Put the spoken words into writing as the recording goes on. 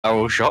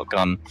barrel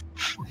shotgun.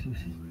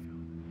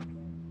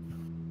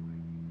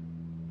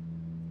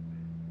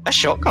 That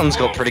shotgun's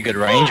got pretty good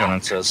range on it.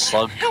 It's a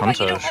slug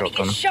hunter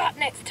shotgun. Shot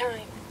next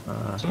time.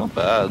 It's not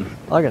bad.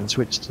 I can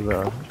switch to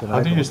the.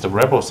 How do you use the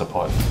rebel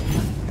support?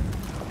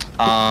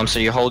 So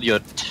you hold your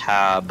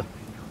tab.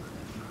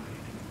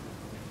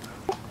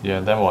 Yeah,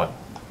 then what?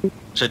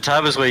 So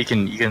tab is where you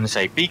can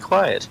say be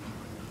quiet.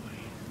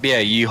 Yeah,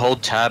 you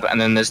hold tab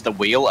and then there's the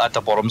wheel at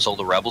the bottom, so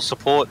the rebel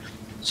support.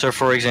 So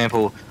for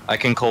example, I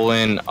can call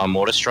in a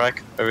mortar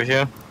strike over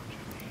here.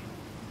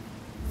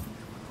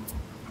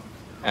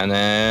 And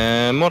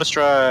then mortar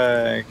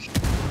strike.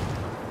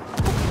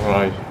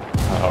 Right,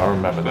 I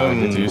remember that. I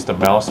need to use the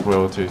mouse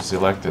wheel to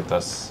select it.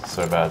 That's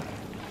so bad.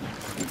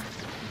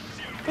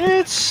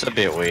 It's a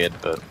bit weird,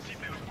 but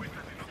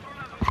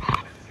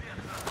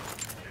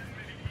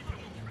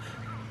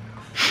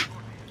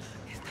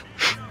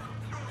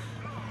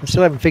I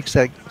still haven't fixed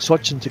that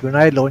switching to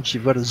grenade launch.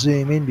 You've got to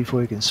zoom in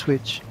before you can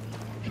switch.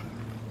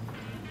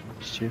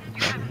 Stupid.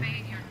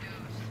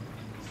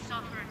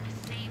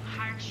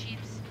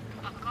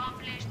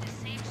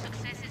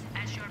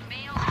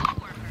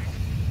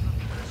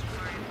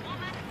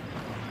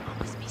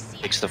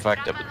 fix the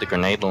fact that with the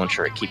grenade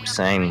launcher it keeps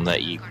saying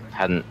that you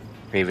hadn't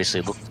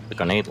previously looked at the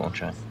grenade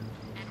launcher.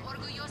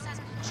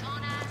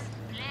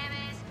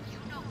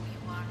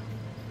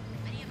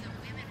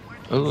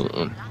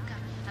 Ooh.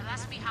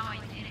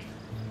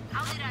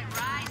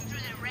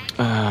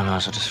 No,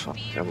 so just fuck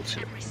able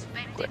to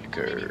let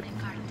go.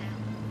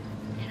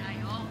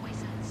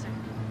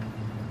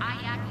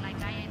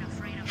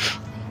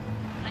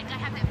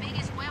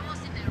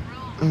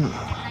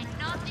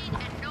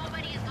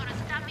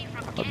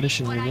 What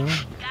mission are you doing?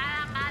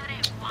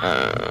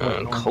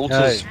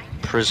 Cultist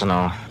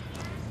prisoner.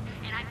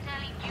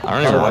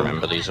 I don't even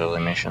remember these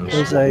early missions.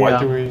 There's a, Why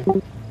do we?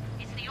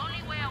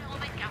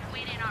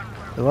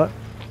 The what?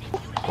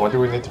 Why do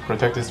we need to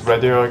protect this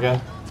radio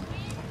again?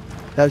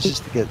 That was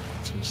just to get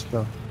some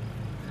stuff.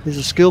 There's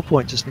a skill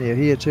point just near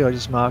here too. I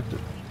just marked it.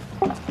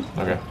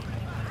 Okay.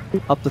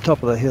 Up the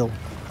top of the hill.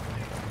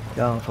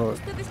 Going for it.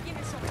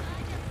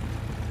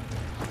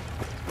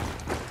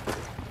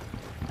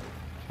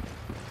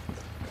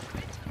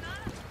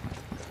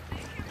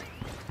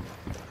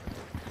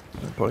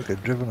 Probably could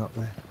have driven up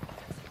there.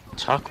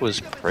 Tuck was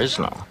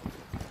prisoner.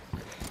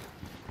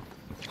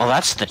 Oh,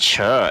 that's the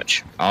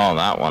church. Oh,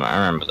 that one. I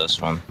remember this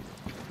one.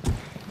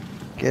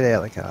 Get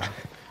out of the car.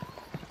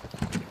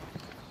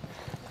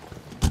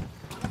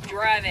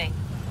 Driving.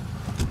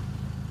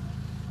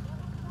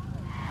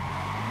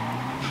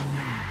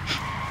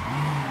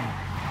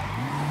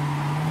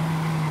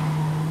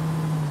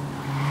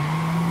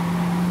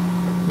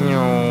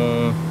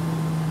 No.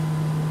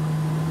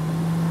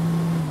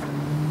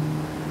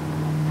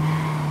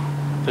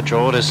 The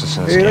draw distance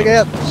in this Hey, look game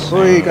out! is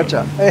Oh, insane.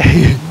 gotcha.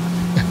 Hey.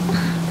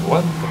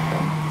 What?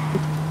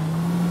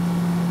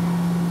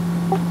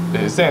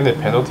 Is there any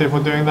penalty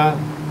for doing that?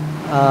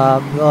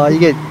 Oh, you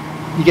get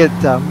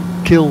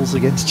kills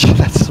against you.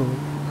 That's all.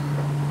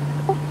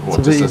 Or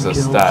just as a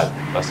kills. stat?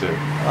 That's it.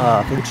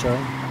 I think so.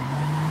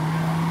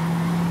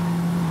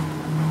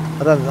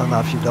 I don't know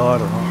if you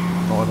died or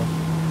not.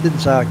 Didn't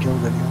say I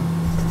killed anyone.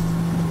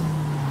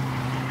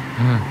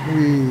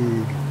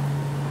 Whee.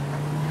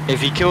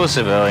 If you kill a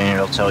civilian,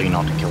 it'll tell you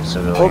not to kill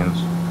civilians.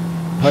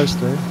 Post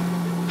there.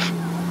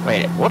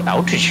 Wait, what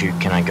altitude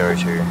can I go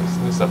to?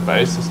 Isn't this a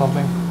base or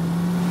something?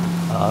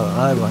 I don't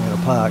know, but I'm going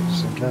to park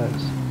just in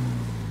case.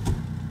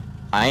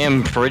 I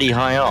am pretty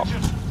high up.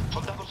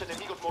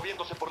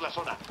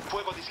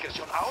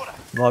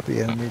 Might be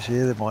enemies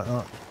here, there might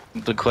not.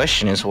 The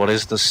question is, what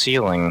is the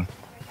ceiling?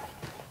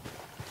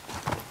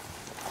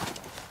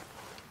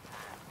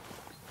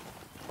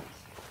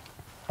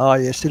 Oh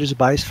yes, it is a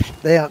base.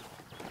 Down.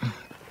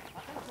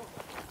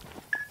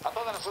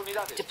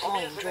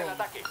 Deploying drone.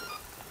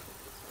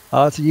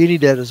 Oh, it's a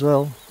unidad as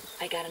well.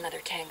 I got another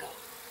tango.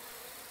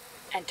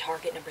 And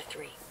target number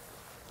 3.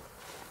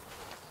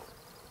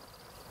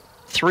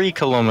 3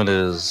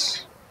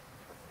 kilometers.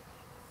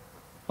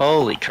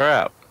 Holy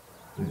crap.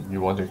 You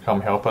want to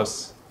come help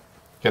us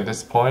get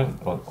this point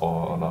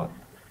or not?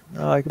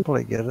 No, I can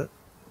probably get it.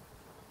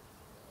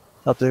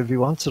 Up there if he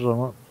wants it or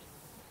not.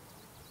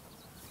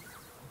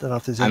 Don't know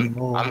if there's any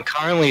more. I'm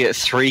currently at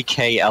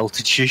 3k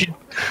altitude.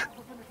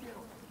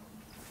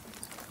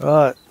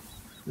 Right.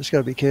 Just got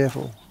to be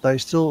careful. They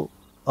still...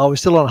 Oh, we're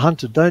still on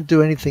hunted. Don't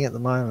do anything at the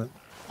moment.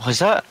 What is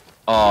that?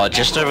 Oh,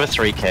 just over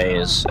 3k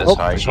is as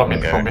high as you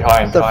can From go.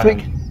 behind. The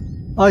frick?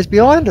 Oh, he's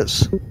behind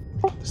us.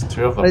 There's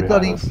 2 of them They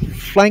thought behind he us.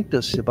 flanked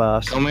us, you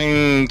bastard.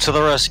 Coming to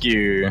the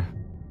rescue.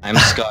 I'm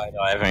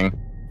skydiving.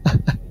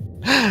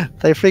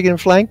 They friggin'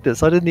 flanked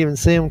us. I didn't even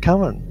see them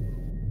coming.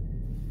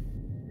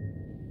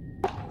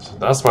 So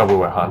that's why we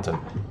were hunted.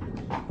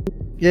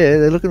 Yeah,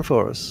 they're looking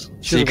for us.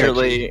 Should've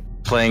Secretly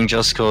playing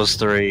Just Cause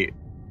 3.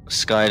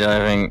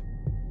 Skydiving.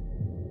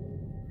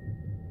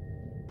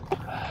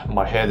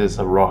 My head is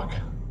a rock.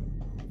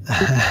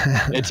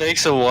 actually- It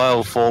takes a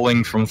while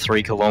falling from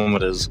 3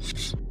 kilometers.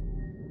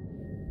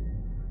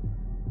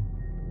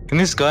 Can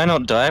this guy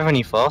not dive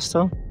any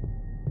faster?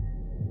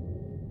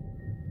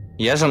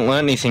 He hasn't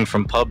learned anything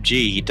from PUBG.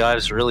 He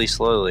dives really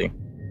slowly.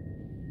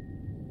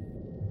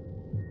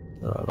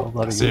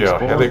 Alright, I see a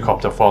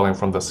helicopter falling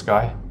from the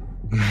sky.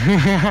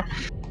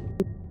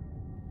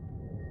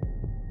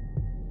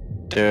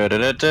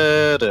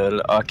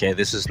 Okay,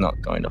 this is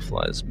not going to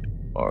fly as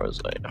far as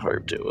I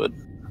hoped it would.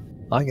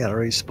 I'm going to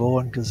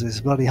respawn because there's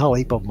a bloody whole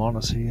heap of them on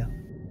us here.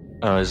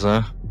 Oh, is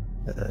there?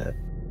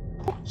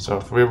 So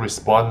if we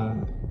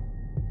respawn,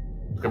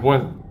 it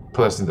wouldn't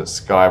put us in the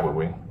sky, would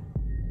we?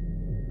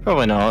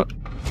 Probably not.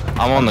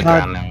 I'm on the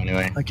ground now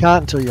anyway. I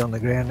can't until you're on the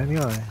ground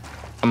anyway.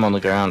 I'm on the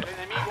ground.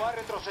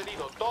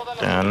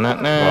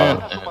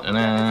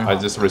 I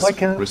just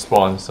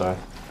respawn, so...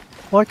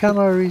 Why can't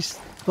I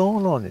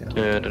respawn on you?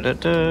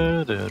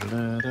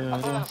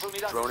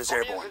 Drone is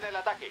airborne.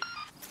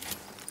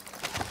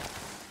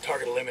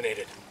 Target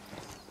eliminated.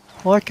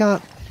 Why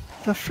can't...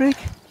 The frick?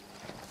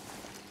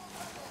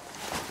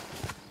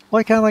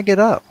 Why can't I get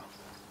up?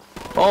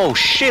 Oh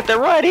shit, they're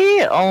right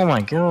here! Oh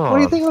my god. What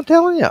do you think I'm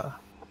telling you?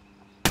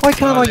 Why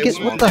can't I get...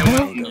 What the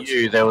hell?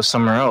 You, there was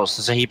somewhere else.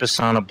 There's a heap of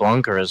Santa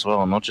Blanca as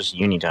well, not just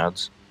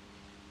unidads.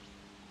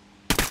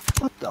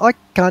 What? I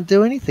can't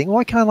do anything.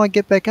 Why can't I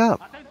get back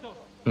up?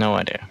 No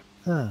idea.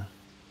 Ah.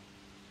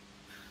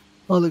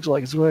 Oh, looks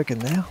like it's working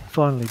now.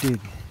 Finally did.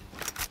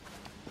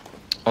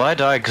 Well, I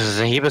died because there's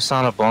a heap of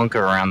Santa Blanca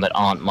around that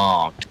aren't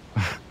marked.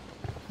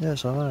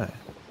 Yes, I know.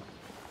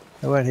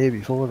 They weren't here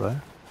before though.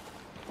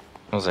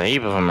 There's a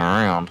heap of them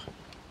around.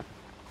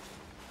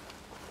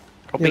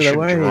 Probably Yeah, they should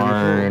were here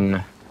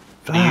drone.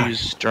 Fuck.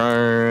 Use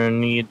drone.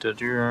 Need to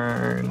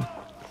drone.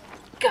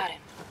 Got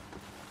him.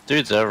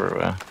 Dudes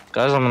everywhere.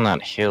 Guys on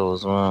that hill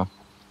as well.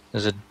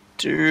 There's a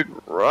dude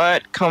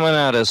right coming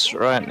at us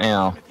right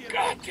now.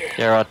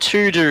 There are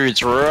two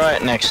dudes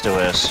right next to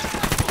us.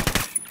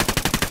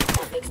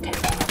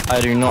 I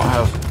do not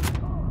have...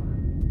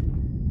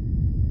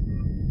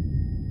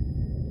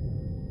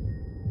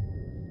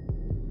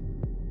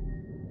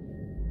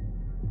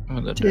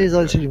 Jeez,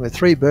 I hit him with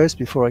 3 bursts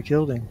before I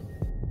killed him.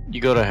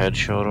 You gotta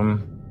headshot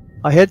him.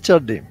 I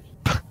headshotted him.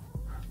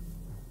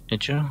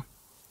 Did you?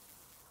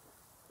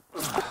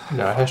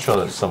 Yeah, I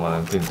headshotted someone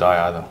and didn't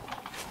die either.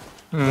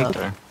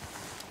 Okay.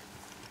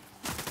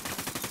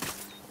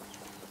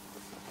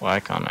 Why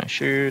can't I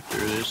shoot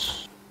through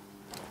this?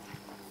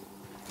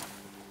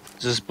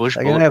 Is this bush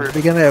They're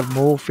bulletproof? gonna have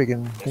more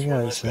friggin'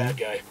 thingos Bad soon.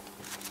 guy.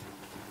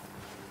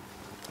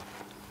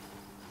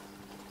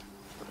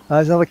 Oh,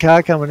 there's another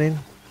car coming in.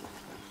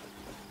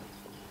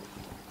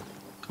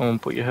 Come on,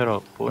 put your head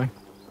up, boy.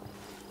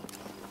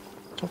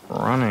 Stop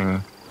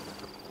running.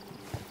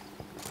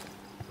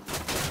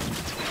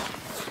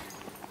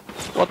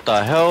 What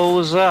the hell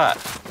was that?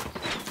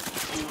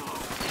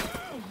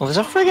 Well, there's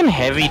a friggin'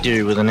 heavy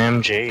dude with an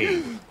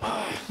MG.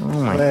 Oh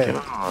my Where?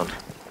 god.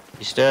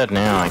 He's dead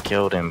now, I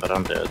killed him, but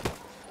I'm dead.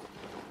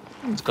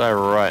 This guy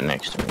right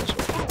next to me as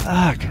well.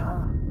 Fuck.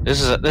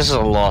 This is a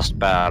lost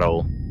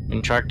battle.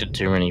 Interacted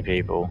too many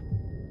people.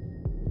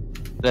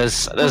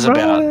 There's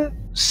about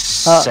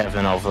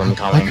 7 of them I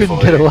coming couldn't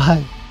for get you.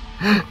 away.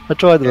 I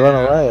tried to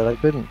run away and I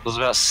couldn't. There's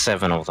about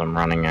 7 of them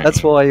running at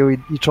That's you. why you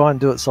try and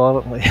do it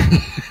silently.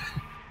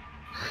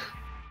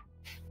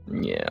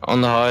 Yeah,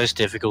 on the highest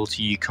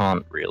difficulty you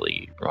can't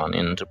really run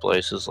into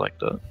places like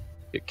that.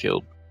 Get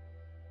killed.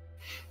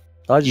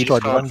 I just You tried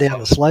just to run can't down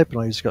the slope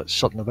and I just got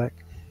shot in the back.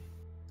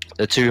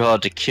 They're too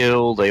hard to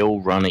kill, they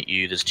all run at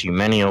you, there's too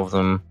many of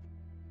them.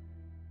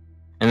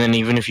 And then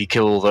even if you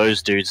kill all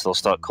those dudes, they'll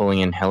start calling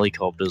in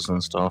helicopters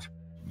and stuff.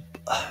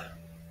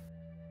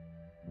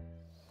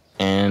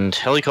 And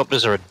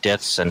helicopters are a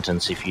death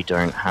sentence if you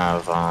don't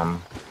have,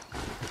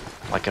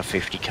 like a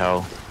 50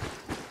 cal.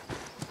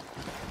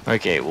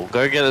 Okay, we'll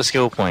go get a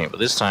skill point, but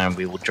this time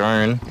we will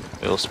drone,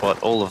 we'll spot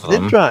all of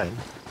them. Did drone?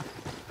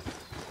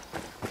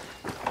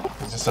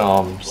 It's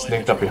just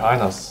sneaked up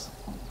behind us.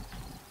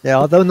 Yeah,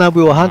 I don't know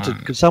we were hunted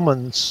because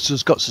someone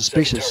just got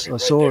suspicious. I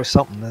saw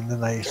something and then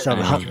they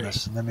started hunting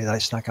us and then they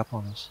snuck up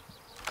on us.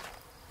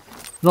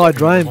 No, I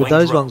drone, but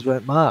those ones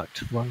weren't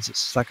marked. The ones that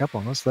stuck up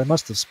on us, they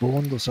must have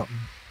spawned or something.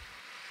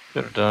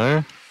 Don't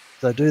know.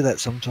 They do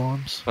that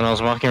sometimes. When I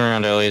was walking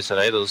around earlier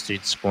today, there was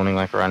dudes spawning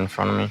like right in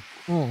front of me.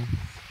 Mm.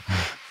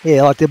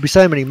 Yeah, like there'll be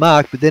so many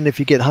marked, but then if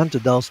you get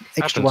hunted, they'll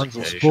extra ones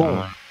will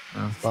spawn.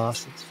 Yeah.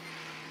 Bastards.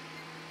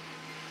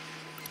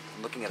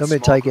 Looking at Tell me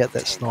to small take group out of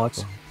that tangos.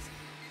 sniper.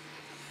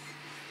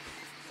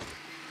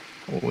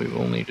 Well, we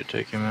will need to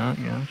take him out,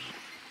 yes.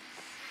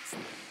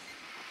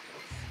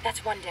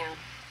 That's one down.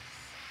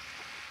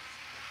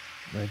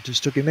 They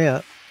just took him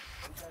out.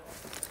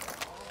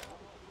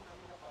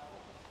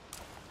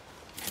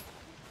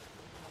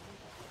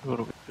 What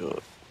do we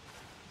got?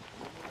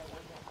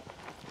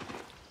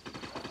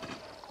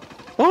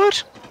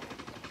 What?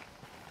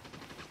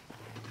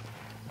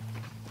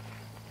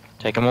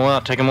 Take them all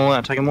out, take them all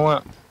out, take them all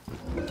out.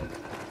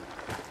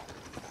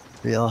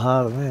 Be a lot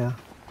harder now.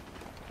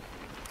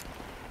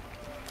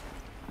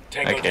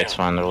 Tango Okay, down. it's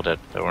fine, they're all dead,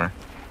 don't worry.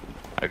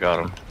 I got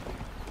them.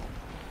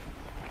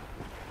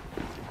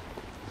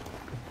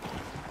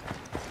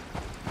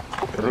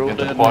 Get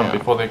the point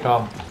before they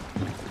come.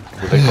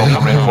 Do they come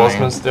from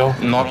reinforcements still?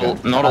 Not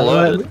Okay. not No,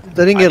 alerted.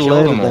 they didn't get I killed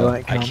alerted, them they all. won't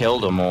I come.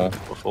 killed them all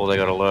before they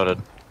got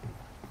alerted.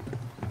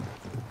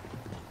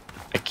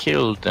 I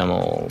killed them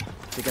all.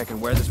 Think I can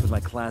wear this with my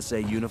Class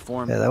A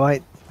uniform? Yeah, they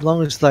won't. As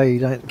long as they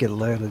don't get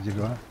alerted, you're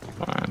right.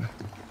 Fine.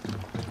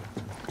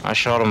 I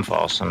shot them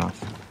fast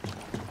enough.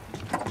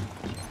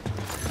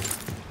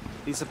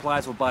 These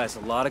supplies will buy us a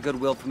lot of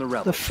goodwill from the The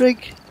rebels.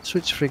 frig!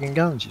 Switch friggin'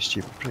 guns, you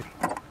stupid prick.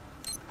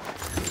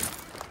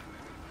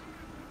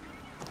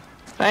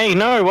 Hey,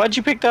 no! Why'd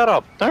you pick that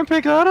up? Don't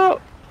pick that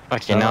up!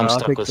 Okay, now I'm I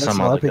stuck picked- with that's some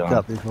what other I picked gun.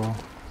 up before.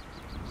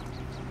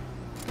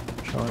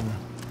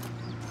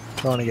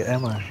 Trying to get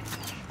ammo.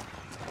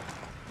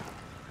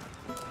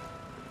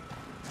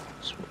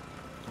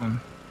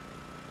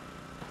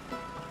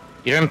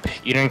 You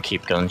don't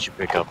keep guns you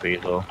pick up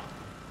either.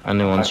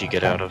 Only ones you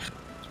get out of.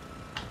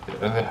 It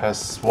only has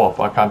swap.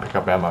 I can't pick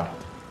up ammo.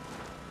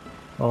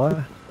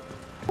 Alright.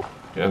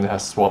 It only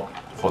has swap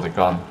for the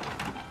gun.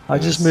 I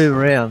just move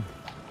around.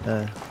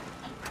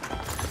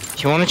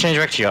 If you want to change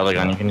back to your other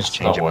gun, you can just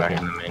change it not back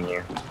in working. the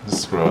menu.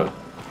 Just screw it.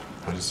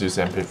 I'll just use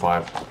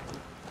MP5.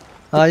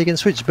 You can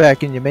switch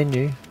back in your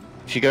menu.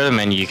 If you go to the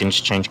menu, you can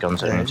just change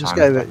guns at Yeah, any just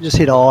time. go. Just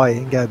hit I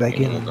and go back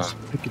Yeah, in and well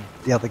just pick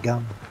the other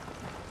gun.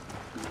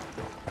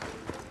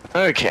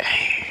 Okay.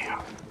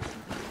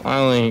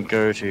 Finally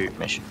go to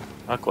mission.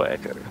 Aqua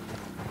Echo.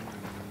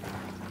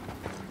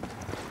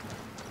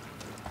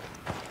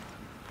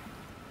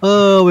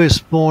 Oh, we're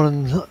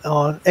spawning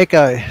on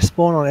Echo.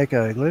 Spawn on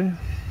Echo, Glue.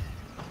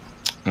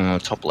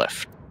 Top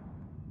left.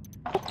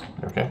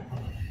 Okay.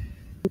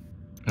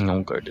 And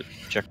I'll go to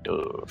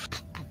objective.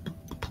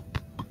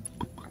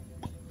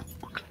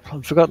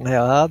 I've forgotten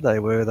how hard they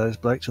were, those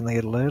blokes, when they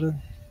get alerted.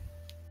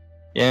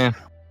 Yeah.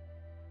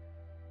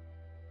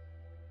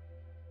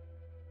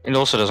 It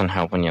also doesn't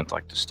help when you have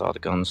like the starter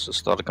guns. The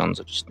starter guns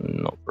are just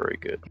not very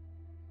good.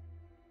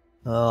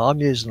 I'm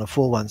using a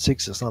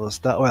 416. It's not a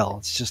start. Well,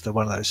 it's just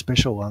one of those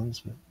special ones.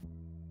 But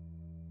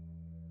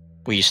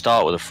Well, you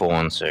start with a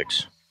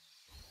 416.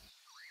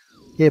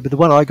 yeah, but the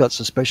one I got's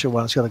a special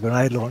one. It's got a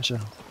grenade launcher.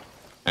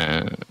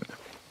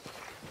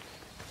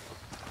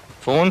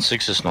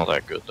 416 is not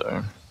that good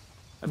though.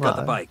 I've got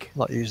the No. bike.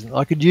 Not using.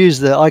 I could use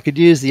the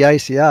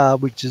ACR,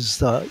 which is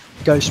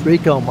Ghost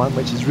Recon one,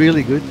 which is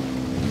really good.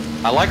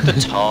 I like the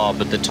TAR,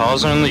 but the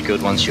TAR's only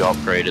good once you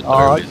upgrade it though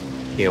Alright.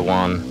 with Tier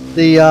 1.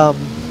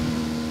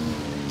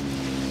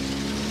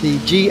 The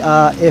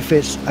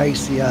GRFS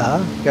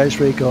ACR, Ghost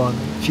Recon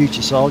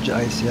Future Soldier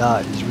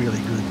ACR, is really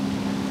good.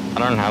 I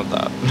don't have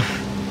that.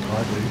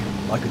 I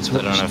do. I could I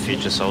switch. don't have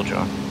Future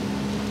Soldier.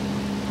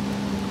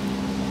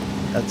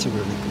 That's a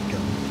really good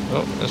gun.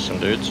 Oh, there's some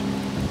dudes.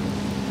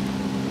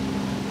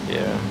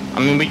 Yeah. I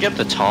mean, we get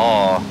the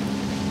TAR.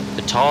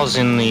 The TAR's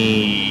in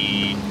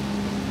the...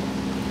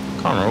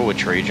 can't remember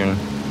which region.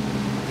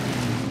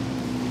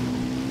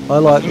 I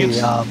like think the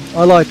It's on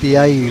the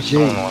AUG.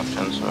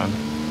 left-hand side.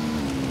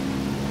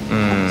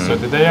 So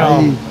did they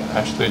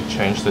actually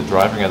change the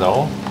driving at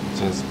all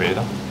since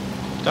beta?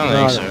 Don't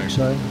No, I think don't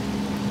so. think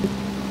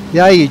so. The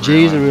AUG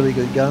is a really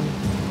good gun.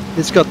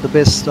 It's got the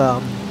best,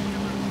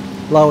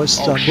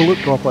 lowest bullet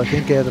drop, I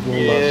think, out of all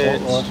Yeah,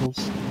 the assault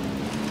rifles.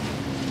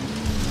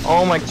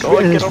 Oh my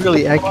god, it's get off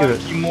really the bike,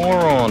 accurate. you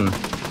moron!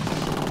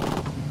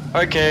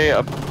 Okay,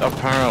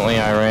 apparently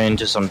I ran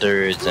into some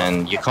dudes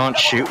and you can't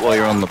shoot while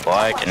you're on the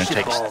bike and it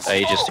takes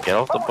ages to get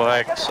off the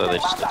bike, so they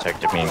just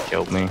detected me and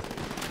killed me.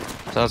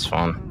 So that's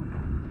fun.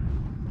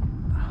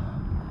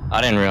 I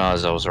didn't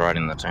realize I was right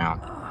in the town.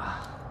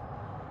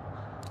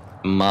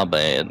 My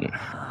bad.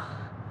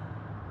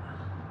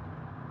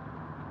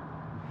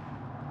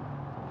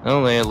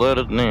 Oh, they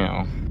alerted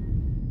now.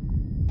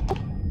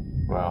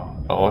 Wow.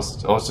 I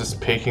was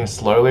just peeking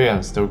slowly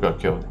and still got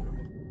killed.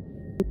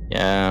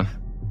 Yeah.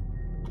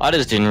 I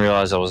just didn't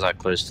realize I was that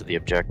close to the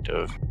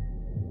objective.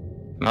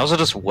 I was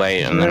just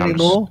wait and Is there then any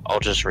more? I'll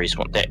just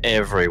respawn. They're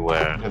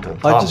everywhere. Yeah, there are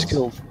I tons.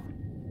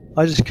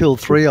 just killed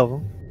 3 of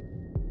them.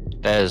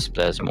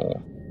 There's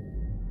more.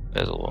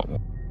 There's a lot more.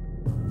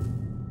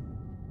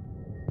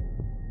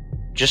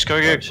 Just go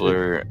get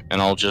blue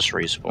and I'll just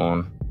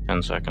respawn.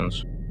 10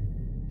 seconds.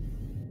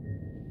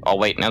 Oh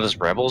wait, now there's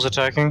rebels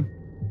attacking?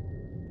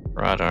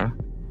 Righto.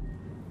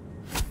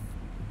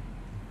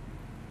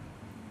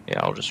 Yeah,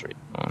 I'll just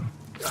respawn.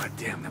 God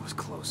damn, that was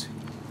close.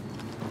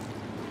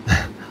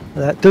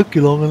 That took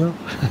you long enough.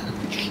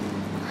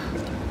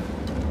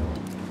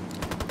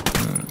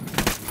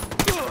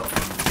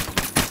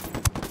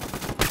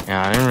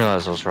 Yeah, I didn't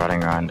realize I was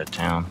riding around the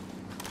town.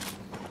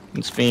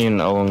 It's been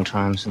a long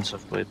time since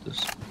I've played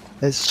this.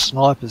 There's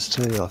snipers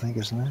too, I think,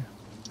 isn't there?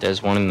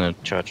 There's one in the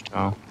church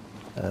tower.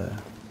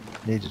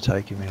 Need to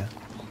take him out.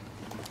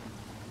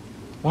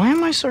 Why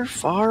am I so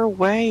far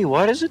away?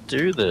 Why does it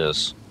do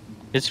this?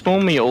 It's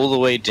pulled me all the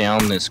way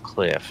down this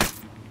cliff.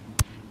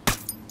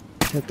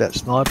 Hit that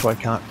sniper, I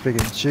can't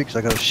figure and shoot because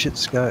I got a shit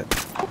scope.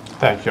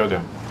 I killed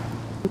him.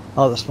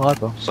 Oh, the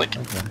sniper. It's like,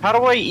 Okay. how do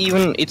I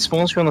even... It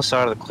spawns me on the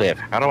side of the cliff.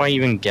 How do I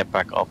even get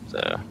back up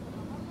there?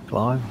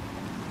 Climb.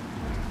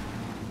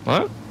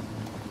 What?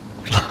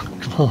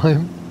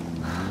 Climb.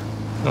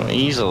 Not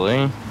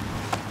easily.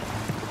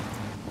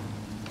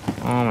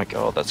 Oh my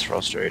god, that's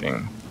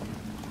frustrating.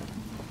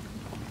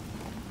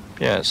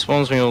 Yeah, it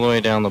spawns me all the way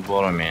down the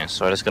bottom here,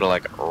 so I just gotta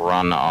like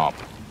run up.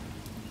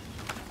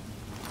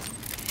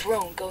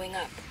 Drone going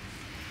up.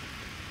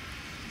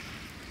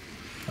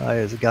 Oh,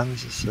 there's the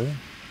guns, you see.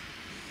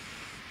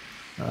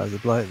 Oh, there's a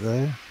bloke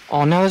there.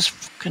 Oh, now there's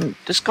fucking...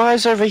 This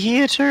guy's over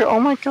here too, oh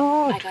my I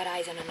god! got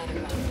eyes on another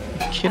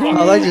one. Kidding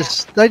Oh, me?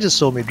 they just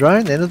saw me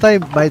drone then. Have they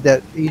made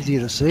that easier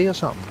to see or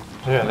something?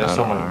 Yeah, I there's don't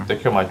someone. know. They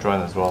killed my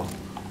drone as well.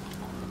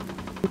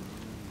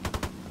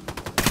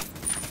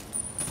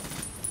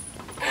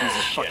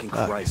 Jesus fucking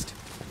Christ.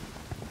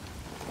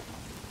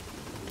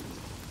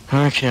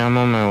 Okay, I'm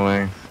on my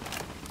way.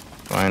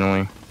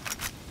 Finally.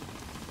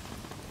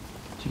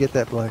 Did you get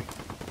that bloke?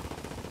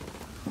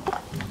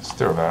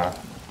 Still there.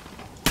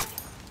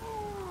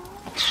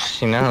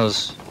 See, now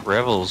there's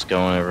rebels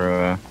going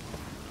everywhere.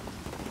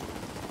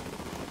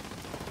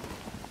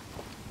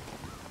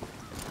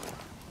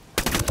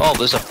 Oh,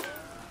 there's a...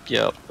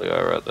 Yep, the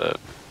guy right there.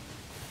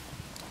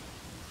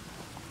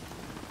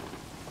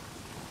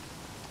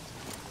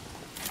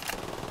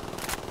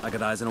 I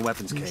got eyes on a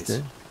weapons He's case.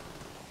 dead.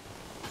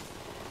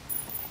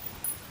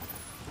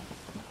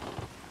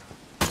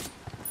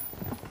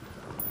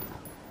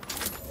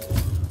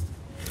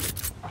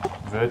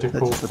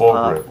 Vertical That's the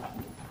foregrip.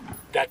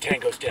 That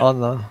tango's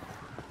down.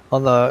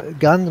 On the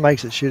gun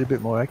makes it shoot a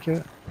bit more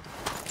accurate.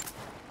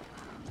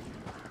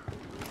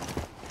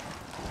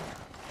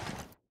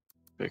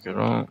 Pick it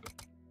up.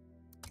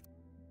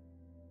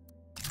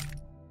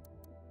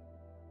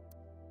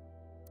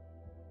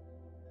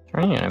 Is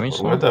there any enemies?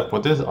 Where'd I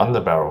put this on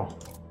the barrel?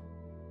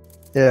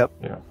 Yeah.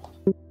 Yeah.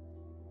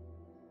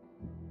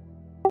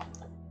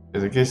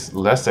 It gives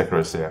less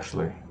accuracy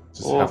actually.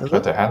 Just Oh, have does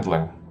better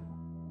handling.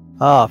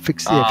 Ah,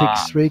 fix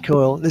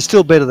recoil. It's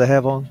still better to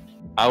have on.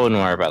 I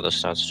wouldn't worry about the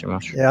stats too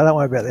much. Yeah, I don't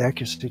worry about the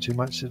accuracy too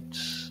much.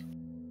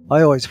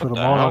 I always put What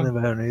them the on. I hell? never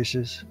had any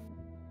issues.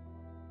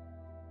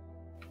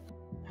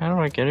 How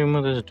do I get in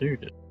with this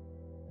dude?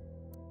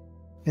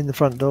 In the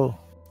front door.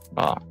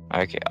 Oh,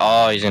 okay.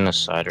 Oh, he's in the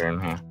side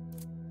room here.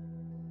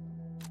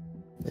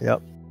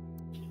 Yep.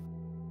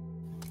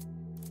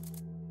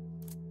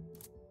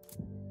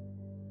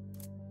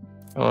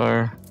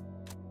 Hello.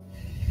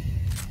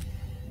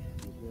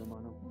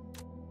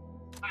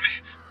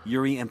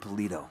 Yuri and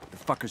Polito, the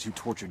fuckers who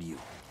tortured you.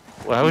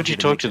 Why would you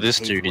to talk make to them this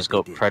pay dude? for He's what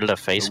got they did. predator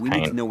face But we need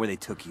to paint. know where they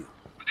took you.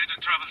 We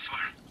didn't travel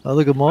far. Oh,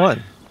 look at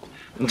mine.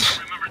 Don't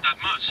remember that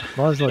much.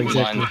 Mine's not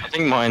exactly. I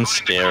think mine's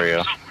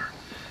scarier. Somewhere.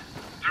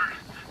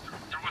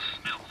 There was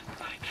a smell,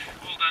 like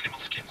old animal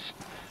skins.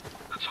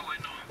 That's all I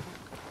know.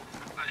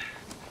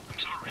 I'm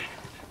sorry.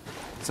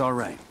 It's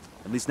alright.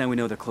 At least now we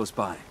know they're close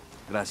by.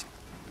 Gracias.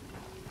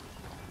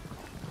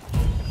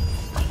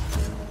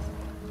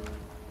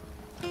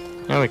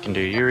 Now we can do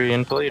Yuri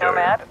and Polito.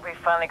 Nomad, we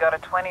finally got a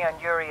 20 on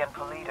Yuri and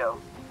Polito.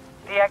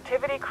 The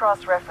activity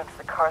cross-referenced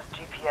the car's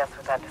GPS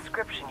with that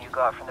description you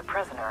got from the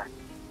prisoner.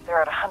 They're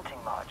at a hunting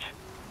lodge.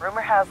 Rumor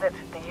has it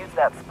they use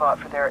that spot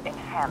for their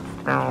enhanced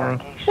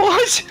interrogation.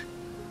 What?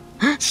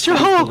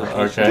 Stop!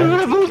 Okay.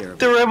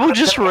 The rebel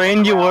just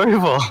ran you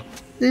over.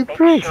 You Make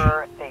prick.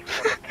 sure they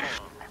feel the pain.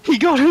 He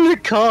got in the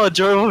car,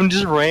 drove and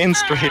just ran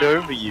straight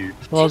over you.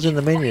 Well, I was in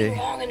the menu.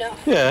 Long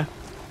enough. Yeah.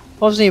 I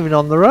wasn't even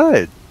on the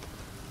road.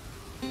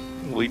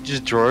 We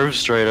just drove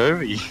straight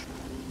over you.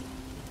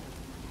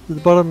 To the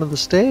bottom of the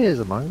stairs,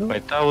 among them.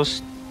 Wait, that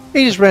was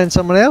He just ran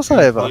someone else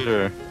over.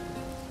 Polito.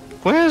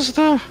 Where's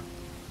the...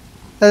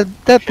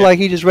 That bloke,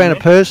 he just ran a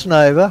person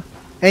over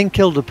and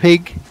killed a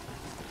pig.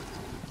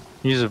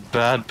 He's a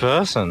bad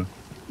person.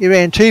 He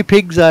ran 2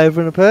 pigs over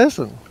and a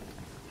person.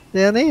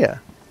 Down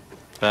here.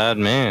 Bad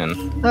man.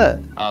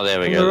 Oh, Oh, there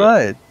we on go. the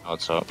road.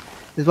 What's up?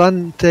 There's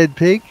one dead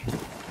pig.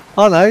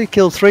 Oh no, he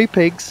killed 3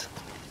 pigs.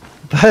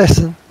 A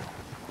person.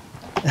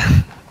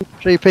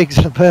 3 pigs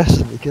and a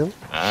person he killed.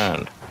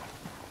 And...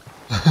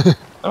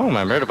 oh,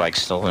 my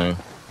motorbike's still here.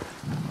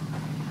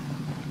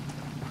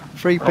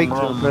 3 pigs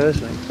and a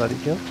person he bloody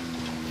killed.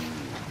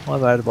 My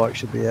motorbike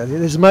should be out here.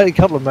 There's a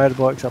couple of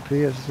motorbikes up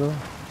here as well.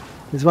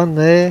 There's one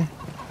there.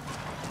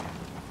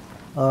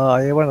 Oh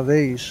yeah, one of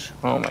these.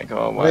 Oh my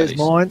god, why are There's these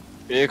mine.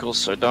 vehicles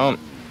so dumb?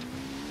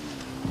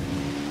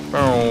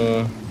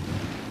 Oh.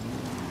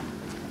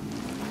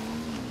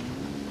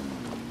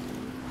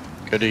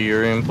 Go to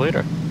Yuri and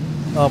Polito.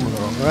 Oh, I'm on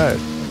the wrong road.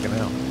 Fucking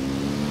hell.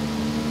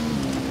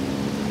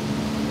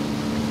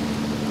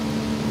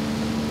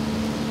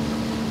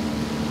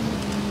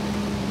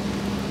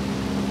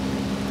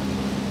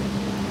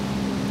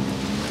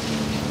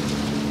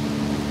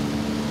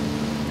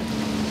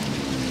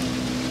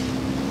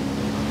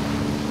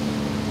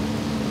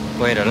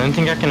 Wait, I don't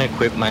think I can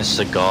equip my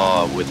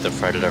cigar with the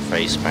Predator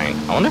face paint.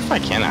 I wonder if I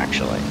can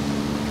actually.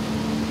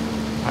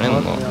 I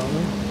don't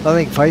know. I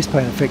think face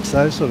paint affects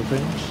those sort of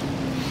things.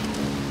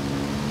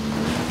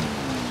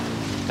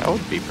 That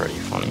would be pretty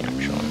funny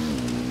actually.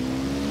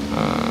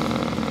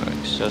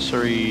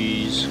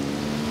 Accessories.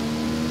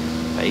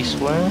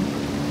 Baseware?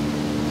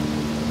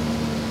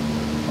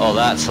 Oh,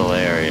 that's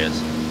hilarious.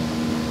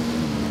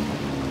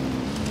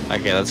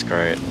 Okay, that's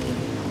great.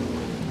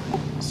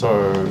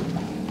 So,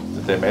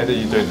 did they make it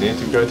you don't need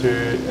to go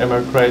to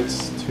ammo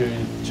crates to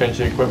change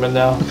the equipment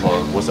now?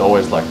 Or was it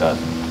always like that?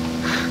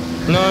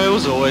 No, it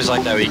was always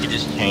like that where you could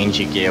just change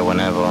your gear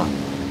whenever.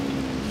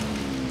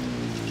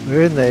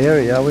 We're in the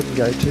area. I wouldn't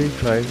go too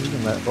crazy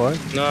in that way.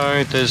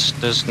 No,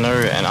 there's no,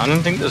 and I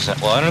don't think there's,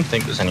 well, I don't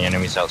think there's any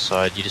enemies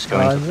outside. You just go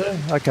Oh, into.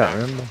 is there? I can't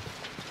remember.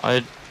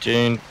 I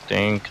don't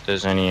think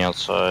there's any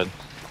outside.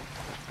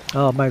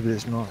 Oh, maybe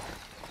there's not.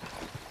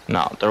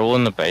 No, they're all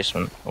in the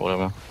basement or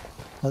whatever.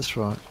 That's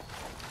right.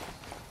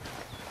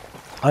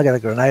 I got a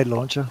grenade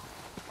launcher.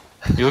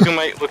 You look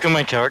at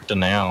my character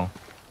now.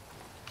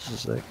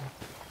 Just a sec.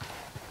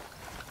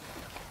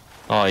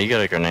 Oh, you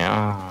got a grenade.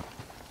 Oh.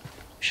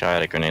 Wish I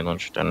had a grenade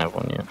launcher. Don't have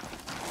one yet.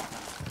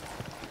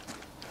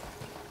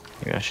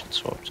 Maybe I should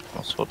swap.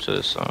 I'll swap to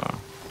this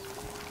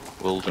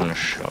wilderness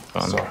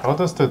shotgun. So how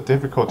does the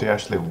difficulty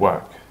actually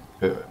work?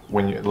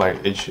 When you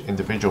like each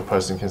individual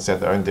person can set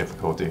their own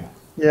difficulty.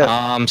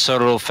 Yeah. So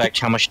it'll affect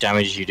how much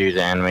damage you do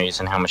to enemies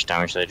and how much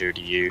damage they do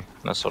to you,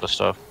 and that sort of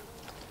stuff.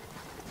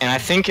 And I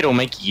think it'll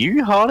make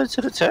you harder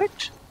to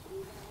detect.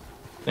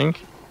 I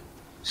think.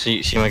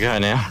 See my guy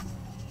now.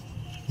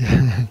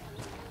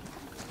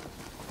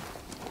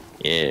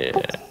 Yeah.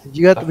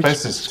 You got That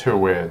face is too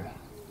weird.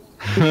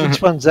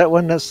 which one's that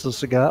one? That's the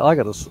cigar. I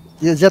got a.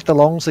 Is that the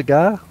long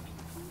cigar?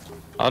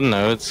 I don't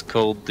know. It's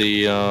called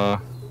the.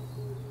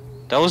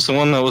 That was the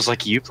one that was like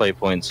Uplay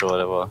points or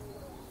whatever.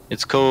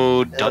 It's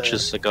called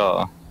Dutch's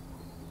cigar.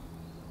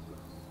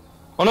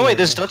 Oh no! Wait,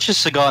 there's Dutch's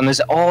cigar and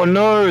there's. Oh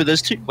no!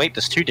 There's two. Wait,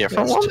 there's two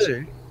different There's ones.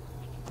 two.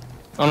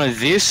 Oh no!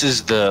 This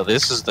is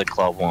the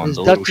club one. There's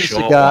The little Dutch's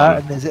short cigar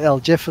one. and there's El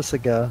Jeffa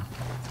cigar.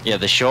 Yeah,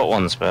 the short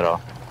one's better.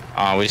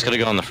 We just gotta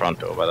go on the front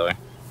door, by the way.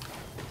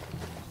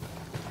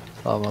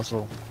 Oh, might as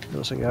well do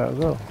a cigar as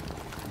well.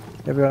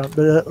 Everyone,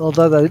 but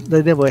although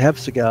they never have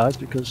cigars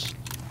because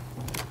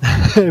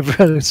everyone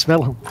can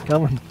smell them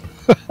coming.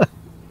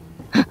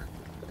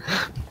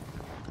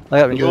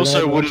 You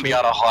also wouldn't be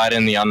able to hide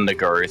in the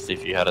undergrowth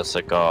if you had a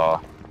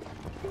cigar.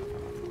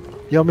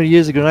 You want me to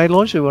use a grenade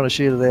launcher or you want to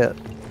shoot it out?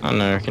 I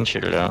know, I can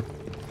shoot it out.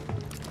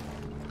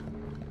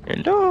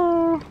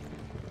 Hello!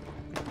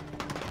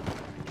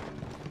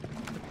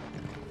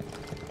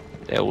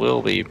 There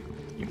will be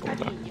people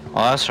there.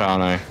 Oh, that's right, I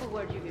know.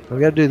 We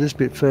got to do this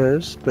bit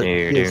first, but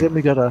then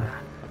we got to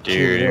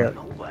shoot it out.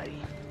 Nobody.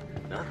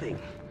 Nothing.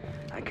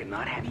 I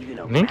cannot have even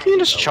a I think you can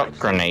just chuck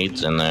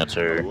grenades in there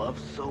too. love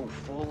so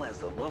full as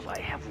the love I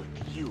have with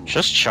you.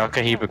 Just chuck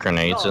a heap of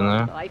grenades in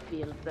there. I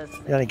feel this.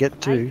 You only get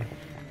two.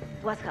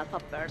 Was half a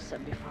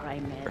person before I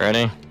met.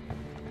 Ready?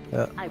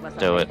 I was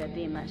Do it.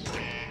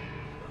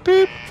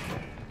 Boop!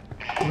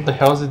 What the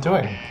hell is it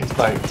doing? It's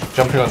like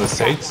jumping on the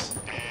seats.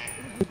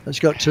 It's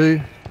got two.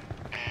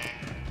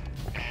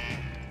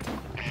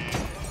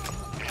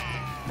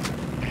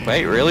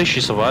 Wait, really?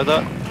 She survived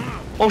that?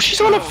 Oh, she's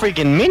on a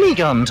freaking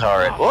minigun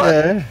turret! What?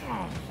 Yeah.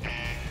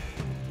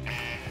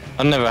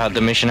 I've never had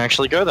the mission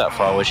actually go that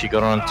far where she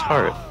got on a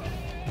turret.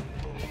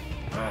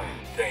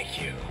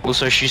 Thank you.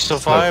 Also, she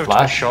survived a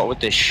flash. shot with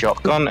this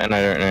shotgun, and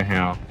I don't know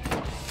how.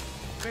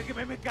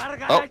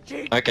 Oh,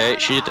 okay,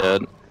 she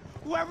did.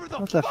 Whoever the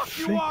What the fuck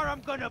you freak? are,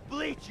 I'm gonna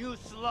bleach you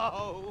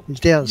slow. He's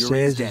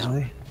downstairs, Yuri's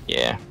isn't he?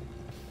 Yeah.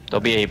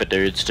 There'll be a heap of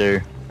dudes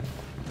too.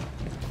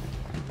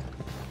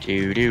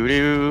 Doo doo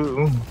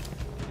doo.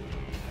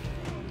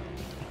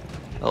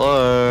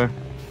 Hello.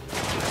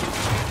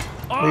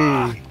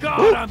 Oh, Hey.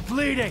 God, I'm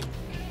bleeding.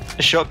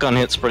 The shotgun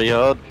hits pretty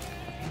hard.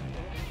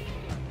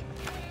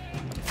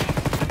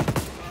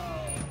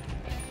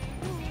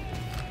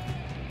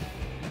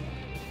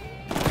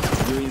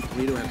 Yuri and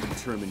Polito have been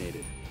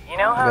terminated. You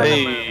know how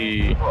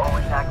Hey. people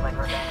always act like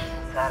revenge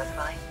isn't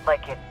satisfying?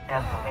 Like it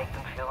doesn't make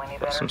them feel any Got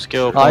better? some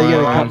skill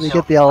Oh, points. you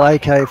get the old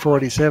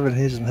AK-47,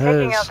 his and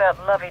Taking hers. out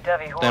that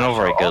lovey-dovey horse They're not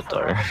very will good, also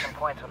though. earn some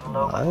points with the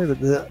local. No,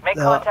 but Make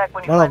contact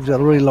when you one of find them's got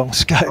a really long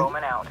scope.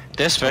 Roman out.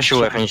 They're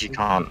special weapons you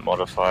can't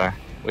modify,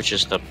 which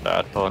is the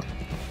bad part.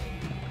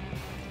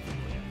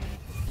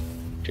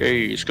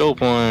 Okay, skill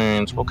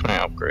points. What can I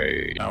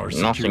upgrade? Our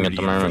Nothing at the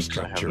security moment because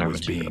I have infrastructure no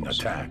was being materials.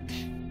 attacked.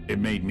 It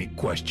made me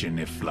question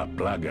if La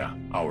Plaga,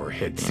 our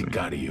head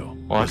sicario,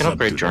 Well, I was can up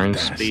upgrade to the drone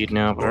task, speed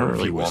now, but I or don't if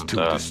really he was want too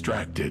that.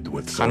 distracted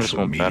with I just social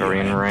want media battery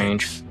in antics.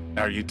 range.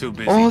 Are you too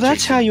busy Oh,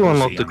 that's chasing how you pussy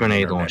unlock the on the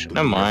grenade internet launcher. with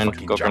Never your mind,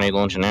 fucking got grenade job?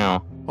 launcher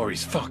now. Or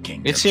he's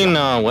fucking It's your in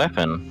job?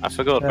 weapon. I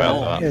forgot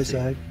about that. Here's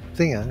a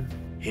thinger.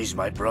 He's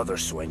my brother,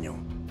 Sueño.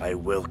 I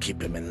will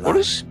keep him in line. What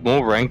does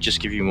more rank just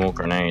give you more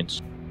grenades?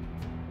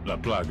 La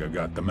Plaga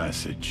got the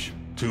message.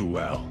 Too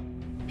well.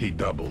 He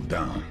doubled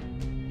down.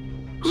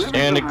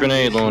 Standard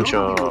grenade launcher.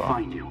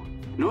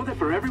 Know that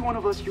for every one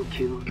of us you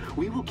kill,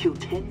 we will kill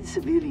 10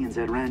 civilians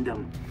at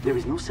random. There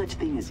is no such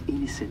thing as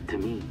innocent to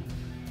me.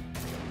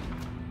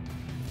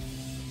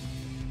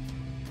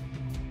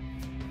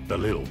 The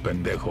little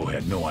pendejo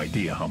had no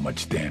idea how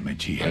much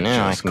damage he had And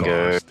now I just can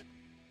go. caused.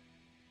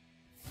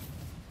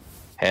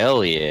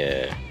 Hell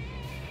yeah.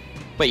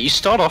 Wait, you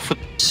start off with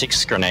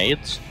 6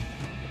 grenades?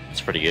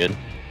 That's pretty good.